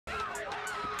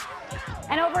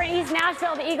And over in East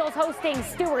Nashville, the Eagles hosting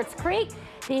Stewarts Creek.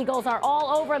 The Eagles are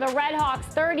all over the Redhawks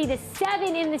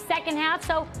 30-7 in the second half,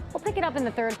 so we'll pick it up in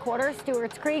the third quarter.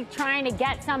 Stewarts Creek trying to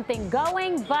get something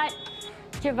going, but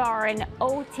Javarin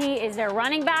OT is their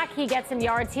running back. He gets some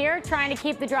yards here, trying to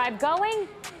keep the drive going.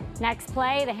 Next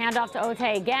play, the handoff to Ote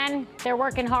again. They're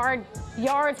working hard.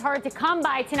 Yards hard to come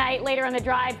by tonight later in the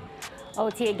drive.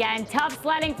 OT again. Tough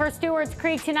sledding for Stewarts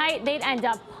Creek tonight. They'd end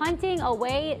up punting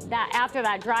away after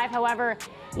that drive. However,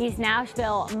 East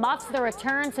Nashville muffs the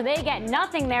return, so they get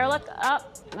nothing there. Look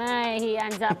up. He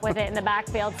ends up with it in the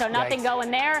backfield, so nothing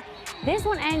going there. This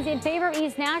one ends in favor of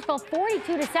East Nashville,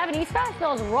 42-7. East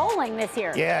Nashville's rolling this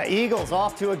year. Yeah, Eagles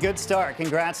off to a good start.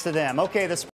 Congrats to them. Okay, this